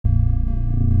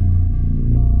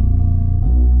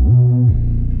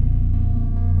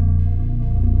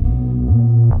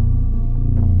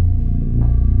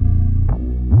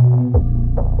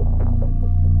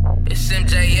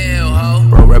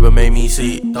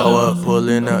seat, throw up,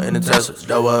 pullin' up in the Tesla,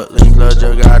 throw up, link club,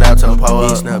 just got out, tell Poe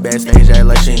up. Snuck backstage, act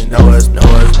like she know us, know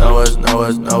us, know us, know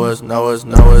us, know us, know us,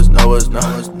 know us, know us,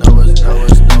 know us, know us, know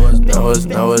us, know us, know us,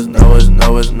 know us, know us,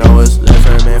 know us, know us. Left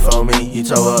her man for me, he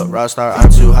toe up. Rockstar,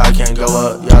 I'm too high, can't go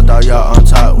up. Y'all thought y'all on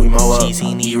top, we mow up. She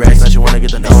seen the racks, now she wanna get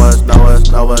to know us, know us,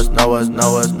 know us, know us,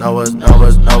 know us, know us, know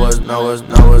us, know us, know us,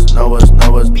 know us, know us,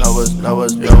 know us, know us, know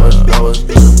us, know us, know us.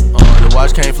 The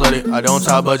watch can't flood it, I don't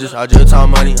talk budgets, I just talk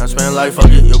money. I spend like fuck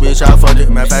it, your bitch I fucked it.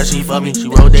 Matter of fact, she fuck me, she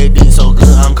rolled that D so good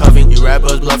I'm cuffing. You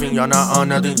rappers bluffing, y'all not on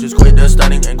nothing, just quit the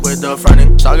stunning and quit the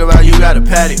fronting. Talk about you got a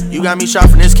paddock, you got me shot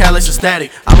from this cat like a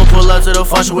static. I'ma pull up to the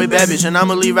function with bad bitch, and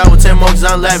I'ma leave out with 10 more cause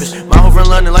I'm lavish. My hoe from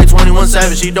London like 21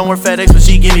 Savage, she don't work FedEx but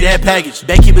she give me that package.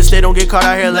 That keep it stay, don't get caught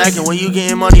out here lacking. When you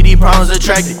getting money, these problems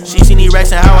attracted. She seen these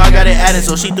racks and how I got it added,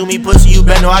 so she threw me pussy, you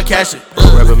bet know I cash it.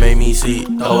 Rapper made me see,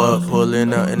 throw up,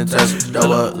 pullin' up in the Tesla,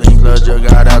 throw up, link club, just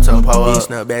got out, tell Poe up. He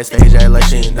snuck backstage, act like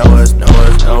she know us, know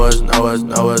us, know us, know us,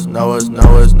 know us, know us,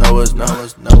 know us, know us, know us,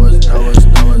 know us, know us,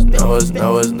 know us, know us,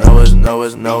 know us, know us, know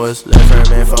us, know us. Left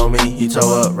her man for me, he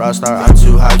toe up. Rockstar, I'm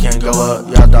too high, can't go up.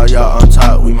 Y'all thought y'all on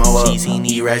top, we mow up. She seen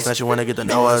the racks, now she wanna get to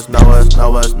know us, know us,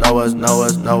 know us, know us, know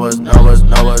us, know us, know us,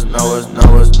 know us, know us,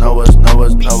 know us, know us, know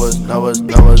us, know us, know us,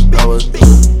 know us, know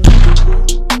us.